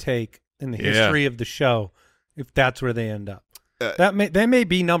 steamiest take in the history of the show if that's where they end up. That may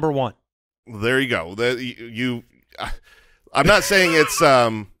be number 1. There you go. I'm not saying it's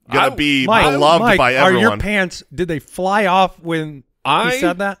going to be beloved Mike, by everyone. Are your pants? Did they fly off when he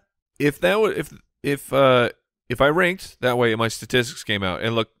said that? If I ranked that way, my statistics came out,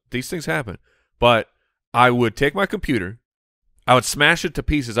 and look, these things happen. But I would take my computer, I would smash it to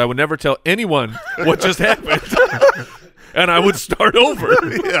pieces. I would never tell anyone what just happened. And I would start over.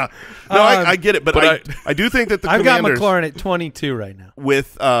 Yeah. No, I get it, but I do think that the I've Commanders, got McLaurin at 22 right now.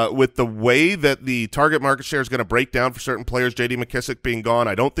 with the way that the target market share is going to break down for certain players, J.D. McKissick being gone,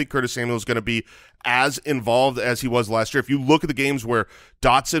 I don't think Curtis Samuel is going to be as involved as he was last year. If you look at the games where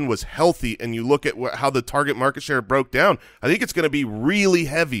Dotson was healthy and you look at how the target market share broke down, I think it's going to be really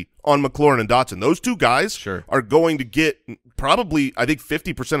heavy on McLaurin and Dotson. Those two guys are going to get probably, I think,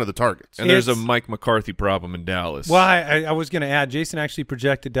 50% of the targets. And there's a Mike McCarthy problem in Dallas. Well, I was going to add, Jason actually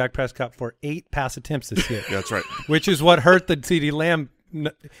projected Dak Prescott for 8 pass attempts this year. That's right. Which is what hurt the CeeDee Lamb,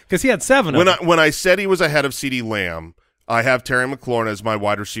 because he had 7 of them. When I said he was ahead of CeeDee Lamb, I have Terry McLaurin as my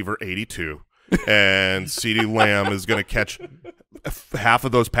wide receiver 82, and CeeDee Lamb is going to catch half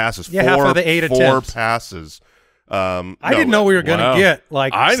of those passes. Yeah, half of the 8 attempts. 4 passes. I didn't know we were going to get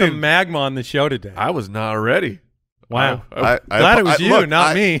some magma on the show today. I was not ready. Wow. Glad it was you,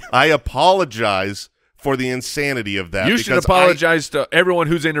 not me. I apologize for the insanity of that. You should apologize to everyone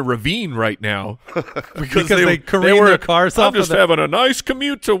who's in a ravine right now because they careened their cars off. I'm just having a nice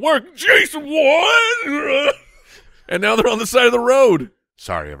commute to work. Jason, what? And now they're on the side of the road.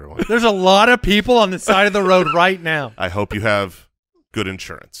 Sorry, everyone. There's a lot of people on the side of the road right now. I hope you have good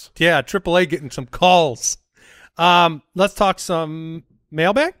insurance. Yeah, AAA getting some calls. Let's talk some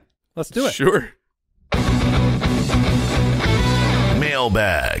mailbag. Let's do it. Sure.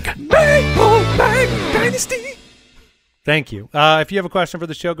 Mailbag. Mailbag Dynasty. Thank you. If you have a question for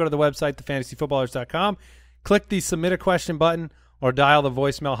the show, go to the website, thefantasyfootballers.com. Click the submit a question button or dial the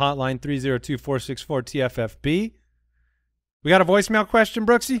voicemail hotline 302-464-TFFB. We got a voicemail question,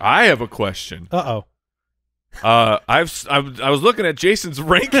 Brooksy? I have a question. Uh-oh. I was looking at Jason's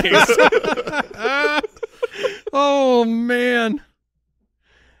rankings. Oh, man.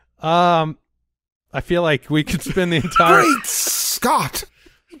 I feel like we could spend the entire Great Scott!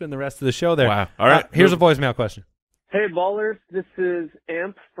 Spend the rest of the show there. Wow. All right. Here's a voicemail question. Hey, ballers. This is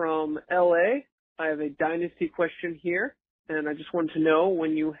Amp from L.A. I have a dynasty question here, and I just wanted to know,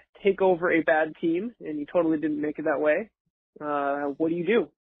 when you take over a bad team and you totally didn't make it that way, what do you do?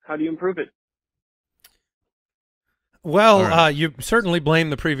 How do you improve it? Well, you certainly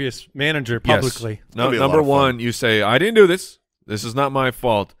blame the previous manager publicly. Yes. No, number one, you say, I didn't do this. This is not my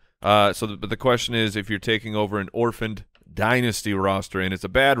fault. But the question is, if you're taking over an orphaned dynasty roster and it's a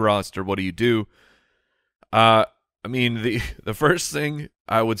bad roster, what do you do? I mean, the first thing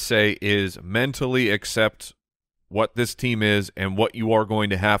I would say is mentally accept what this team is and what you are going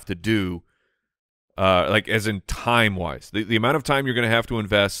to have to do, like as in time-wise. The amount of time you're going to have to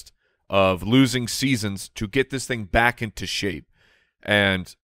invest of losing seasons to get this thing back into shape.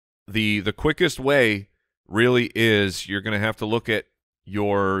 And the quickest way really is you're going to have to look at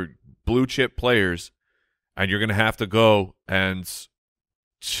your blue chip players, and you're going to have to go and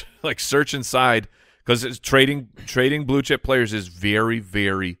like search inside, because trading blue chip players is very,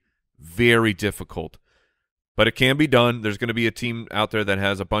 very, very difficult. But it can be done. There's going to be a team out there that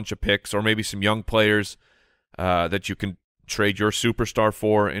has a bunch of picks, or maybe some young players that you can trade your superstar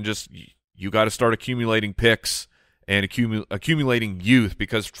for, and just you got to start accumulating picks and accumulating youth,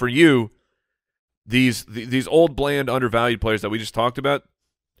 because for you, these old bland undervalued players that we just talked about,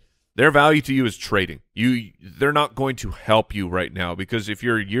 their value to you is trading. They're not going to help you right now, because if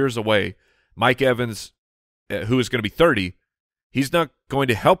you're years away, Mike Evans, who is going to be 30, he's not going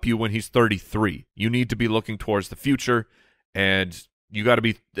to help you when he's 33. You need to be looking towards the future, and you got to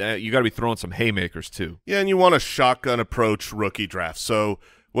be throwing some haymakers too. Yeah, and you want a shotgun approach rookie draft. So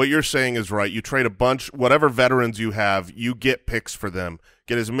what you're saying is right. You trade a bunch, whatever veterans you have, you get picks for them.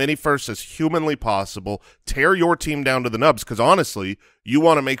 Get as many firsts as humanly possible. Tear your team down to the nubs, because honestly, you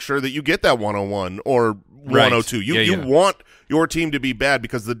want to make sure that you get that 101 or 102. Right. You want your team to be bad,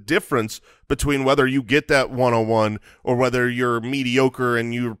 because the difference between whether you get that 101 or whether you're mediocre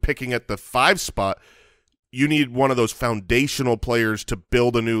and you're picking at the 5 spot, you need one of those foundational players to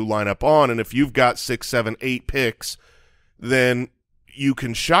build a new lineup on. And if you've got 6, 7, 8 picks, then you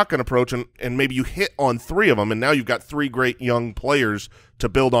can shotgun approach, and maybe you hit on 3 of them, and now you've got 3 great young players to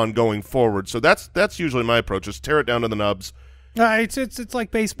build on going forward. So that's usually my approach, is tear it down to the nubs. It's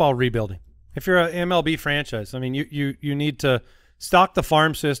like baseball rebuilding. If you're an MLB franchise, I mean, you need to stock the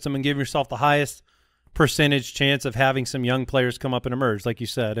farm system and give yourself the highest percentage chance of having some young players come up and emerge, like you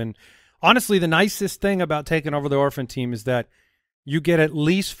said. And honestly, the nicest thing about taking over the Orphan team is that you get at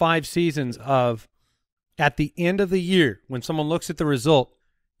least 5 seasons of, at the end of the year, when someone looks at the result,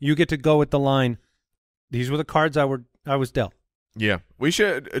 you get to go with the line, these were the cards I was dealt. Yeah.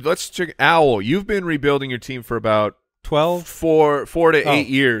 Let's check. Owl, you've been rebuilding your team for about 4 to 8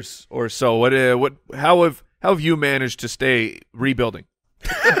 years or so. How have you managed to stay rebuilding?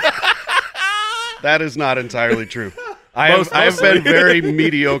 That is not entirely true. I've been very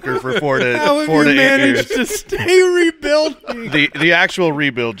mediocre for 4 to 8 years. Managed to stay rebuilding? The actual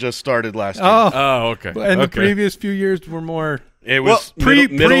rebuild just started last year. Oh, okay. And the previous few years were more. It was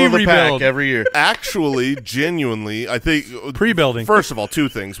middle of the pack every year. Actually, genuinely, I think pre-building. First of all, 2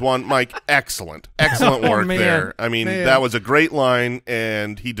 things. One, Mike, excellent work there. I mean, that was a great line,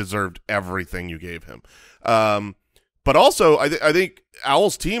 and he deserved everything you gave him. But also, I think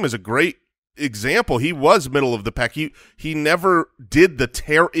Owl's team is a great example. He was middle of the pack. He never did the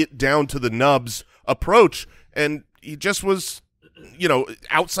tear it down to the nubs approach, and he just was,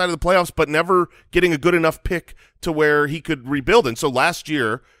 outside of the playoffs, but never getting a good enough pick to where he could rebuild. And so last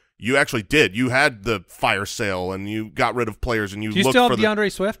year, you actually did. You had the fire sale, and you got rid of players, and you looked for. Do you still have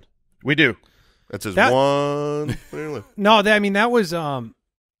DeAndre Swift? We do. That's his one. No, that was. I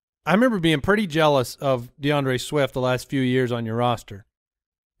remember being pretty jealous of DeAndre Swift the last few years on your roster,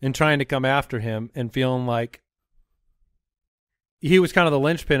 and trying to come after him and feeling like he was kind of the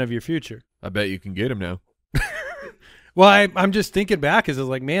linchpin of your future. I bet you can get him now. Well, I'm just thinking back, as I was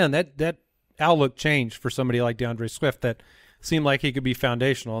like, man, that outlook changed for somebody like DeAndre Swift that seemed like he could be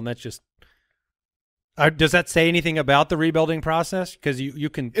foundational, and that's just does that say anything about the rebuilding process? Because you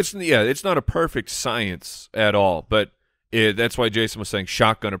can. It's not a perfect science at all, but that's why Jason was saying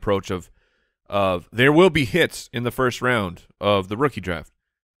shotgun approach of there will be hits in the first round of the rookie draft.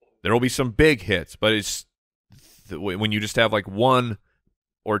 There will be some big hits, but it's when you just have like 1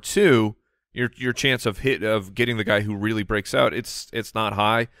 or 2. Your chance of getting the guy who really breaks out, it's not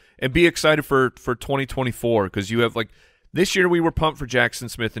high. And be excited for 2024, because you have, like, this year we were pumped for Jackson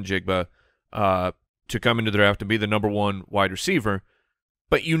Smith and Jigba to come into the draft and be the #1 wide receiver,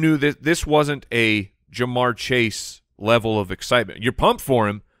 but you knew that this wasn't a Jamar Chase level of excitement. You're pumped for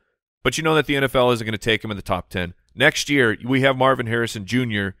him, but you know that the NFL isn't going to take him in the top 10. Next year we have Marvin Harrison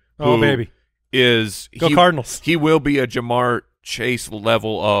Jr. Oh, baby. Go Cardinals. He will be a Jamar Chase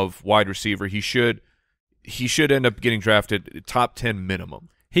level of wide receiver. He should end up getting drafted top 10 minimum.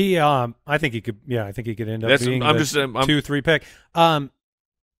 I think he could. Yeah, I think he could end up being a 2-3 pick.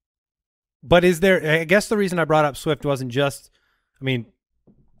 But is there? I guess the reason I brought up Swift wasn't just,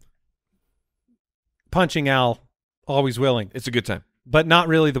 punching Al, always willing. It's a good time, but not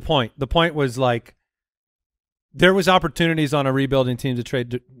really the point. The point was, like, there was opportunities on a rebuilding team to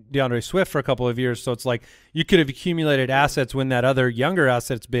trade DeAndre Swift for a couple of years, so it's like you could have accumulated assets when that other younger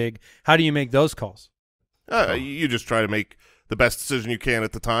asset's big. How do you make those calls? You just try to make the best decision you can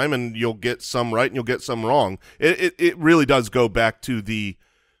at the time, and you'll get some right and you'll get some wrong. It really does go back to the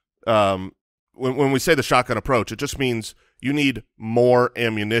when we say the shotgun approach, it just means you need more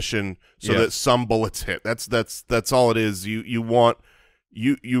ammunition so that some bullets hit. That's all it is. You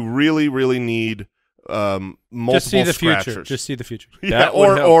really need multiple Just see the scratchers. future. Just see the future. Yeah,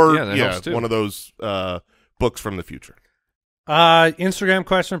 one of those books from the future. Instagram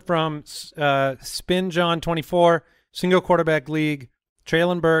question from SpinJohn24. Single quarterback league,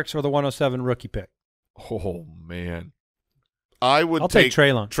 Treylon Burks or the 107 rookie pick? Oh, man. I'll take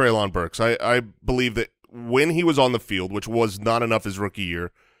Treylon. Treylon Burks. I believe that when he was on the field, which was not enough his rookie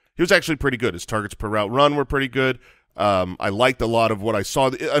year, he was actually pretty good. His targets per route run were pretty good. I liked a lot of what I saw,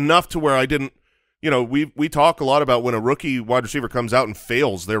 enough to where I didn't – we talk a lot about when a rookie wide receiver comes out and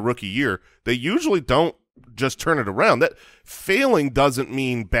fails their rookie year, they usually don't just turn it around. That failing doesn't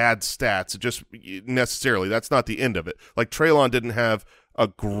mean bad stats, just necessarily. That's not the end of it. Like Treylon didn't have a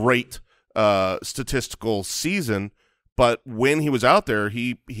great statistical season, but when he was out there,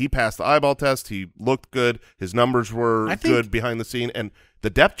 he passed the eyeball test. He looked good. His numbers were good behind the scene, and the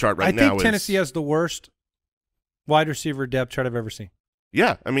depth chart now I think Tennessee has the worst wide receiver depth chart I've ever seen.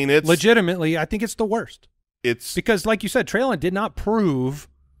 Yeah, I mean, it's legitimately, I think it's the worst. It's because, like you said, Treylon did not prove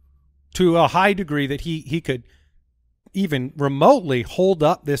to a high degree that he could even remotely hold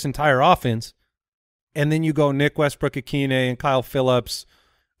up this entire offense. And then you go Nick Westbrook, Achane, and Kyle Phillips.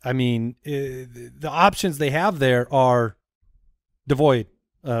 I mean, the options they have there are devoid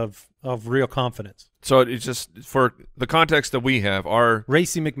of real confidence. So it's just for the context that we have, our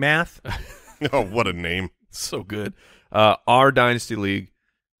Racy McMath. Oh, what a name! So good. Our Dynasty League,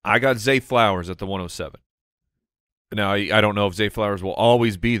 I got Zay Flowers at the 107. Now, I don't know if Zay Flowers will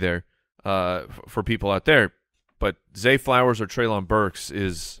always be there for people out there, but Zay Flowers or Treylon Burks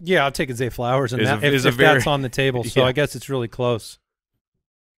is – yeah, I'll take Zay Flowers, and if that's on the table. So I guess it's really close.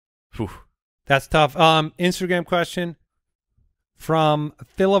 Whew. That's tough. Instagram question from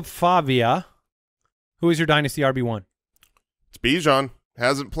Philip Favia. Who is your Dynasty RB1? It's Bijan.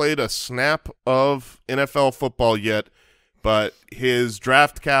 Hasn't played a snap of NFL football yet, but his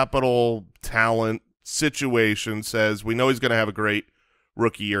draft capital, talent, situation says we know he's going to have a great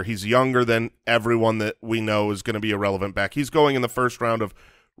rookie year. He's younger than everyone that we know is going to be a relevant back. He's going in the first round of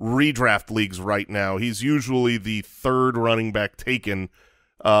redraft leagues right now. He's usually the third running back taken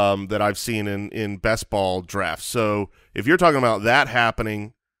that I've seen in best ball drafts. So if you're talking about that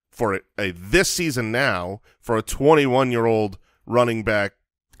happening for this season now for a 21-year-old running back,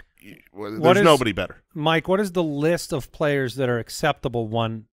 there's nobody better. Mike, what is the list of players that are acceptable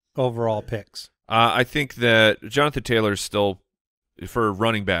one overall picks? I think that Jonathan Taylor is still, for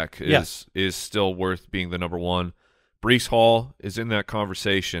running back, is still worth being the number one. Breece Hall is in that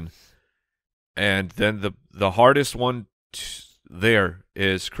conversation. And then the hardest one there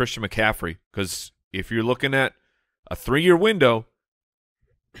is Christian McCaffrey, because if you're looking at a 3-year window,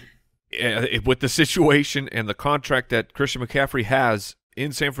 with the situation and the contract that Christian McCaffrey has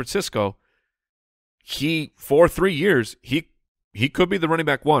in San Francisco, for 3 years, he could be the running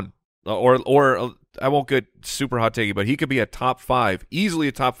back one. Or I won't get super hot takey, but he could be a top 5, easily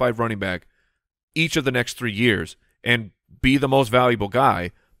a top 5 running back each of the next 3 years and be the most valuable guy.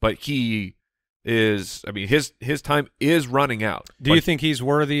 But he is, I mean, his time is running out. Do you think he's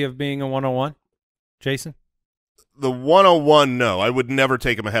worthy of being a 101, Jason? The 101, no. I would never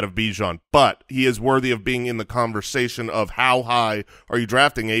take him ahead of Bijan, but he is worthy of being in the conversation of how high are you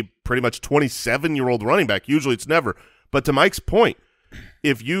drafting a pretty much 27-year-old running back. Usually it's never. But to Mike's point,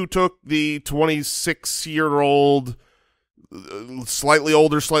 if you took the 26-year-old, slightly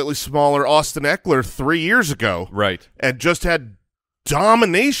older, slightly smaller Austin Eckler 3 years ago, right, and just had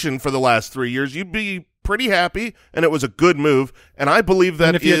domination for the last 3 years, you'd be pretty happy, and it was a good move. And I believe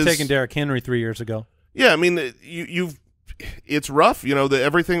that if you had taken Derrick Henry 3 years ago. Yeah, I mean, it's rough. You know,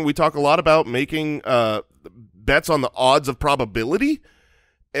 everything we talk a lot about making bets on the odds of probability.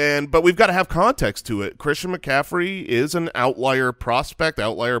 But we've got to have context to it. Christian McCaffrey is an outlier prospect,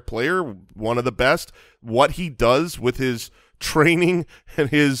 outlier player, one of the best. What he does with his training and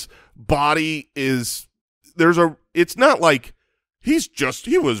his body is it's not like he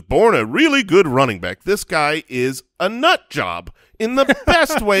was born a really good running back. This guy is a nut job in the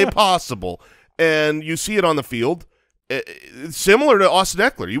best way possible. And you see it on the field. Similar to Austin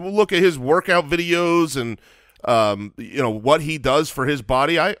Eckler. You will look at his workout videos and what he does for his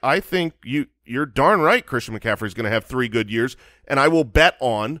body. I think you're darn right Christian McCaffrey is going to have 3 good years, and I will bet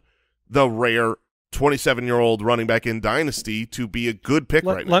on the rare 27-year-old running back in Dynasty to be a good pick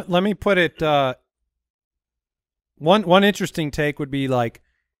right now. Let me put it one interesting take would be like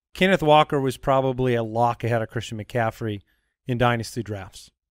Kenneth Walker was probably a lock ahead of Christian McCaffrey in Dynasty drafts,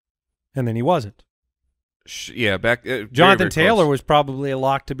 and then he wasn't. Jonathan Taylor was probably a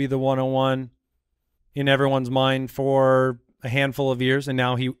lock to be the 101 in everyone's mind for a handful of years, and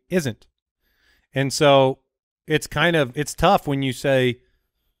now he isn't. And so it's tough when you say,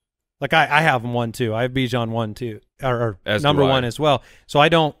 like I have him 1 too. I have Bijan 1 too, or number 1 as well. So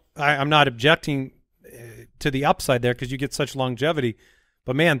I'm not objecting to the upside there because you get such longevity.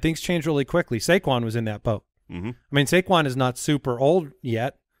 But man, things change really quickly. Saquon was in that boat. I mean, Saquon is not super old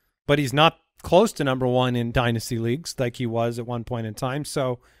yet, but he's not close to number 1 in dynasty leagues like he was at one point in time.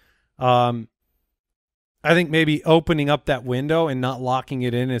 So I think maybe opening up that window and not locking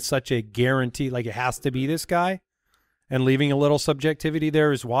it in is such a guarantee, like it has to be this guy, and leaving a little subjectivity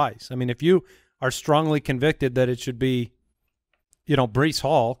there is wise. I mean, if you are strongly convicted that it should be, Breece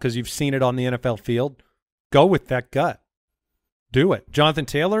Hall because you've seen it on the NFL field, go with that gut. Do it. Jonathan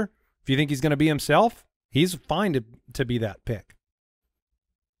Taylor, if you think he's going to be himself, he's fine to be that pick.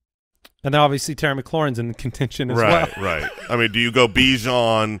 And then obviously Terry McLaurin's in the contention as well. Right. I mean, do you go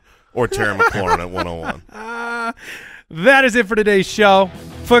Bijan or Terry McLaurin at 101? That is it for today's show.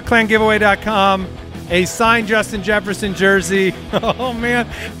 FootClanGiveaway.com. A signed Justin Jefferson jersey. Oh, man.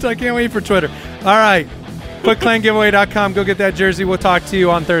 I can't wait for Twitter. All right. FootClanGiveaway.com. Go get that jersey. We'll talk to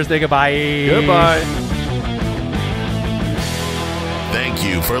you on Thursday. Goodbye. Goodbye. Thank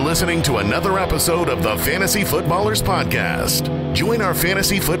you for listening to another episode of the Fantasy Footballers Podcast. Join our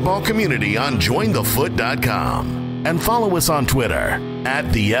fantasy football community on jointhefoot.com and follow us on Twitter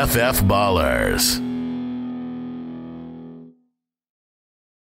 @TheFFBallers.